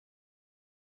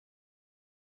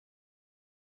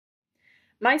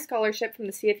My scholarship from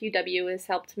the CFUW has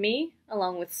helped me,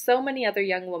 along with so many other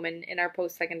young women in our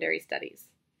post-secondary studies.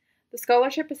 The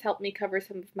scholarship has helped me cover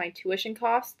some of my tuition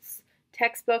costs,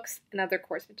 textbooks, and other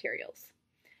course materials.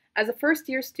 As a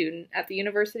first-year student at the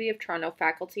University of Toronto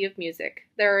Faculty of Music,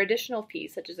 there are additional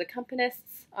fees such as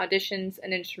accompanists, auditions,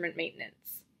 and instrument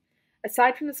maintenance.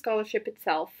 Aside from the scholarship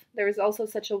itself, there is also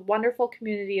such a wonderful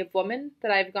community of women that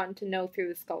I have gotten to know through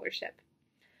the scholarship.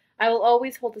 I will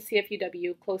always hold the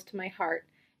CFUW close to my heart,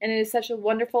 and it is such a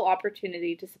wonderful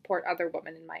opportunity to support other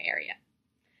women in my area.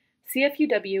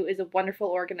 CFUW is a wonderful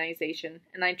organization,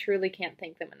 and I truly can't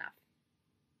thank them enough.